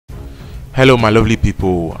Hello my lovely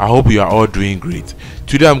people, I hope you are all doing great.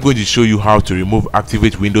 Today I'm going to show you how to remove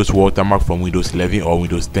activate Windows watermark from Windows 11 or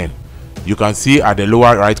Windows 10. You can see at the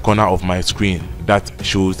lower right corner of my screen that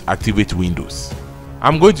shows activate Windows.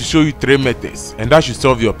 I'm going to show you 3 methods and that should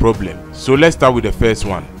solve your problem. So let's start with the first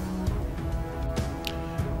one.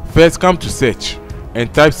 First, come to search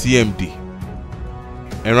and type CMD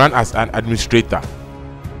and run as an administrator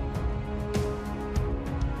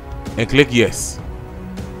and click yes.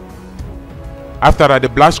 After that, the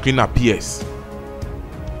black screen appears.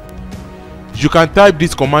 You can type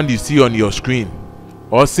this command you see on your screen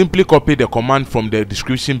or simply copy the command from the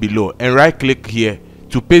description below and right click here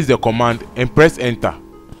to paste the command and press enter.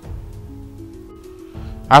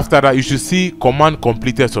 After that, you should see command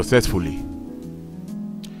completed successfully.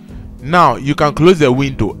 Now you can close the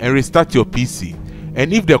window and restart your PC,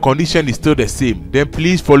 and if the condition is still the same, then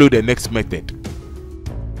please follow the next method.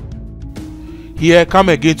 Here, come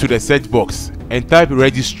again to the search box and type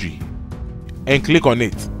registry and click on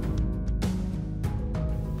it.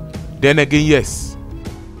 Then again yes.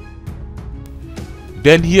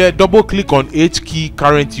 Then here double click on H key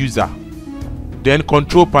current user, then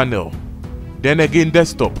control panel, then again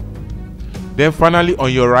desktop. Then finally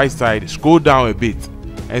on your right side scroll down a bit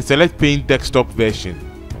and select paint desktop version.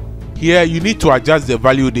 Here you need to adjust the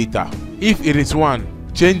value data. If it is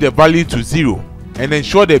 1, change the value to 0 and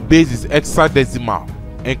ensure the base is hexadecimal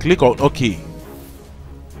and click on OK.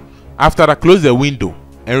 After that, close the window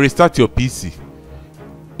and restart your PC.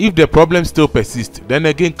 If the problem still persists, then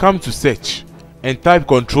again come to search and type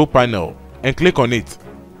control panel and click on it.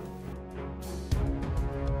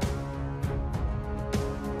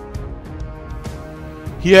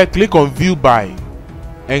 Here click on view by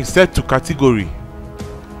and set to category.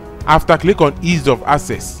 After, click on ease of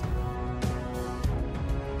access,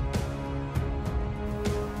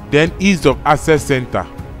 then ease of access center.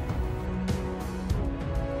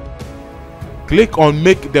 Click on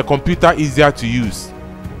make the computer easier to use.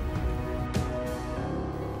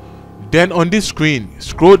 Then on this screen,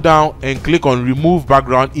 scroll down and click on remove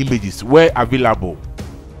background images where available.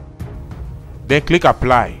 Then click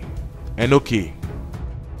apply and OK.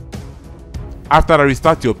 After that,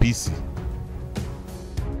 restart your PC.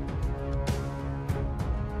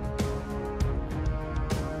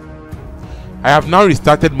 I have now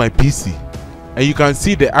restarted my PC and you can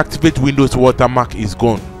see the activate Windows watermark is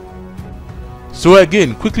gone. So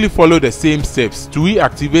again, quickly follow the same steps to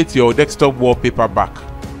reactivate your desktop wallpaper back.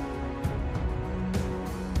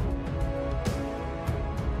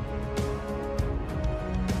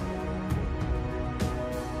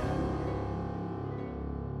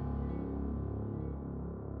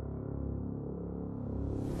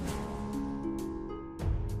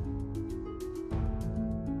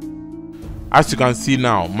 As you can see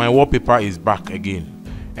now, my wallpaper is back again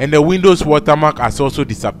and the Windows watermark has also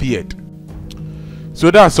disappeared. So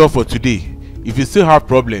that's all for today. If you still have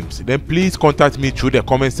problems, then please contact me through the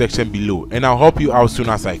comment section below and I'll help you out soon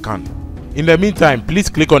as I can. In the meantime, please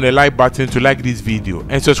click on the like button to like this video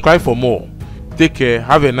and subscribe for more. Take care,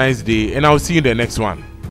 have a nice day, and I'll see you in the next one.